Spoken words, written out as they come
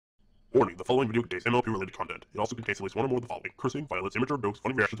Warning, the following video contains MLP-related content. It also contains at least one or more of the following: cursing, violence, immature jokes,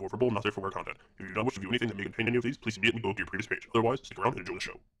 funny reactions, or verbal not safe for work content. If you do not wish to view anything that may contain any of these, please immediately go to your previous page. Otherwise, stick around and enjoy the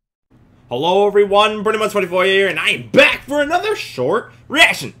show. Hello everyone, Brony24 here, and I am back for another short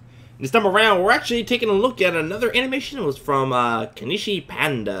reaction. This time around, we're actually taking a look at another animation. It was from Kanishi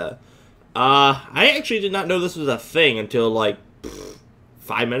Panda. I actually did not know this was a thing until like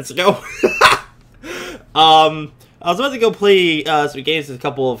 5 minutes ago. I was about to go play some games with a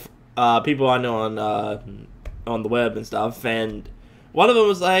couple of people I know on the web and stuff, and one of them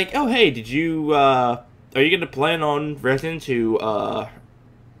was like, "Oh hey, did you are you gonna plan on reacting to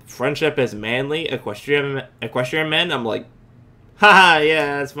Friendship is Manly Equestrian Men?" I'm like, haha,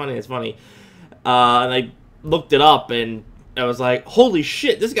 yeah, it's funny, it's funny. And I looked it up, and I was like, holy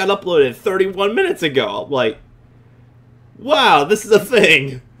shit, this got uploaded 31 minutes ago. I'm like, wow, this is a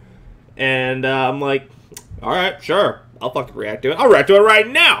thing. And I'm like, alright, sure, I'll fucking react to it. I'll react to it right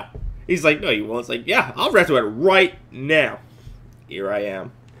now. He's like, no, you won't. It's like, yeah, I'll react to it right now. Here I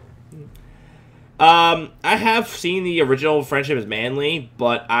am. I have seen the original Friendship is Manly,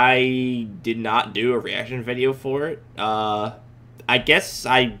 but I did not do a reaction video for it. I guess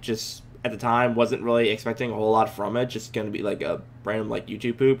I just, at the time, wasn't really expecting a whole lot from it. Just gonna be like a random, like,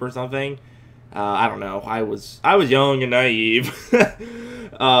 YouTube poop or something. I don't know. I was young and naive.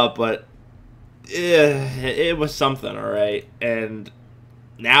 But it was something, alright. And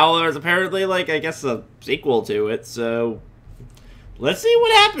now there's apparently, like, I guess a sequel to it, so let's see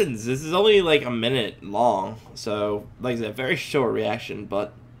what happens. This is only like a minute long, so like I said, very short reaction,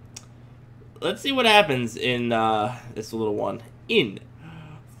 but let's see what happens in this little one. In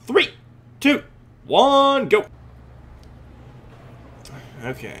 3, 2, 1, go.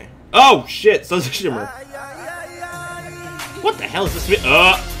 Okay. Oh shit! So Shimmer. What the hell is this?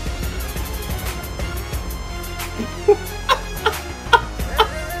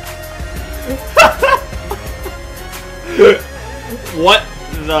 What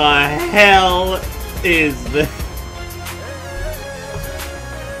the hell is this?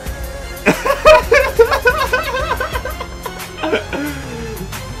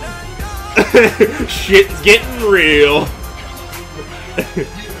 Shit's getting real.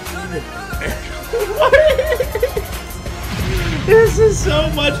 This is so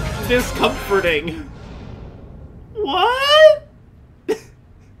much discomforting. What?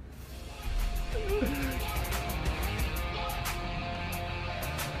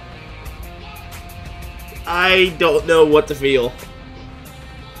 I don't know what to feel.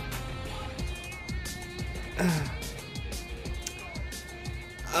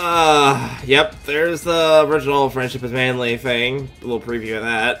 Yep, there's the original Friendship is Manly thing. A little preview of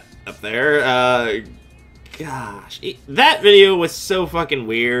that up there. Gosh, that video was so fucking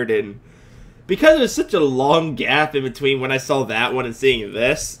weird, and because there's such a long gap in between when I saw that one and seeing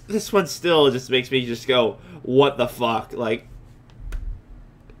this one still just makes me just go, what the fuck? Like,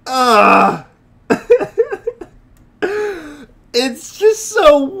 it's just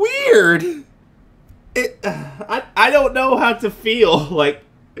so weird. I don't know how to feel. Like,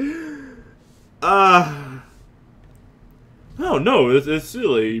 oh no, it's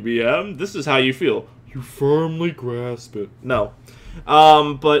silly, BM. This is how you feel. You firmly grasp it. No,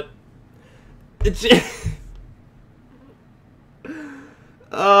 but it's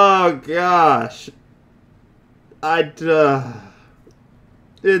oh gosh,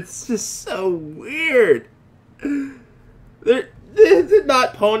 it's just so weird. They're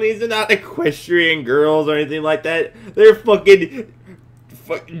not ponies, they're not equestrian girls or anything like that. They're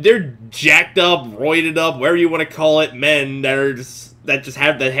they're jacked up, roided up, whatever you want to call it, men that just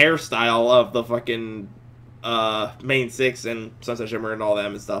have the hairstyle of the fucking main six and Sunset Shimmer and all that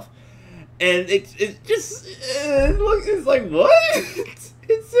and stuff. And it's just it's like, what? It's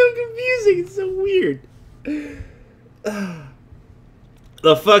so confusing. It's so weird.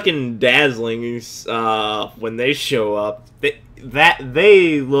 The fucking Dazzlings, when they show up,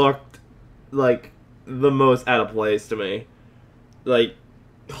 they looked like the most out of place to me. Like,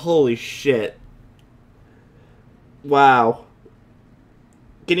 holy shit. Wow.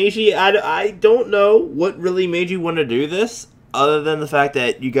 Kanishi, I don't know what really made you want to do this, other than the fact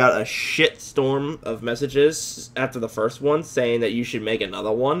that you got a shit storm of messages after the first one saying that you should make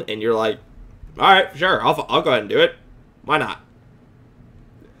another one, and you're like, alright, sure, I'll go ahead and do it. Why not?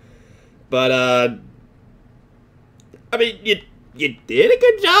 But, I mean, you did a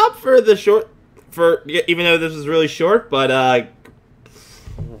good job for the short, even though this was really short, but,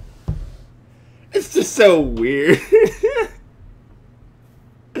 it's just so weird.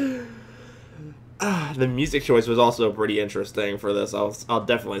 The music choice was also pretty interesting for this. I'll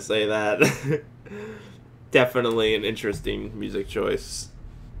definitely say that. Definitely an interesting music choice.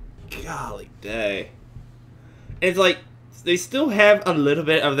 golly day. It's like they still have a little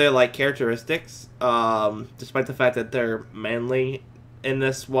bit of their like characteristics, despite the fact that they're manly in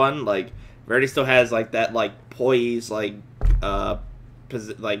this one. Like Verity still has like that like poise, like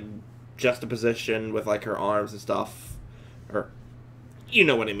like juxtaposition with like her arms and stuff, or you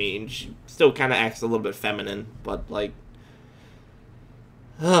know what I mean. She still kind of acts a little bit feminine, but like,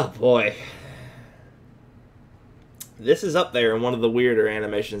 oh boy, this is up there in one of the weirder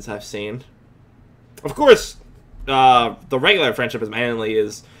animations I've seen. Of course, the regular Friendship is Manly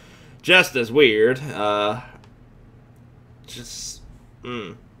is just as weird. I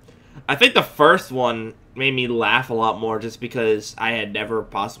think the first one made me laugh a lot more just because I had never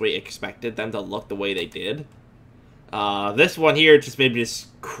possibly expected them to look the way they did. This one here just made me just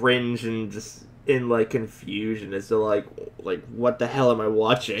cringe and just in like confusion as to like what the hell am I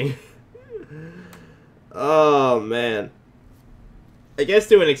watching? Oh man. I guess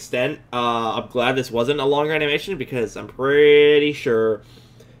to an extent, I'm glad this wasn't a longer animation because I'm pretty sure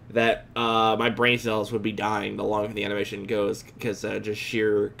that my brain cells would be dying the longer the animation goes because just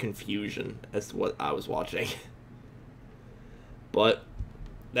sheer confusion as to what I was watching. But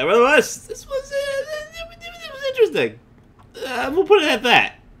nevertheless, this was interesting. We'll put it at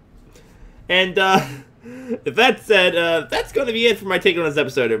that. And if that said, that's going to be it for my take on this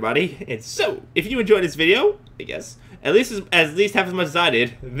episode, everybody. And so, if you enjoyed this video, I guess at least half as much as I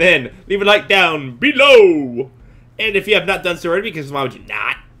did, then leave a like down below. And if you have not done so already, because why would you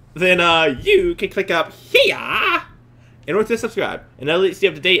not? Then you can click up here in order to subscribe, and that'll stay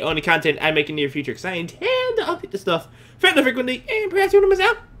up to date on the content I make in the near future, because I intend to update this stuff fairly frequently, and perhaps you want to miss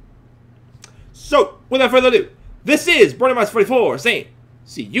out. So, without further ado, this is Brony 44 saying,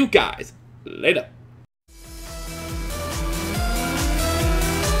 see you guys later.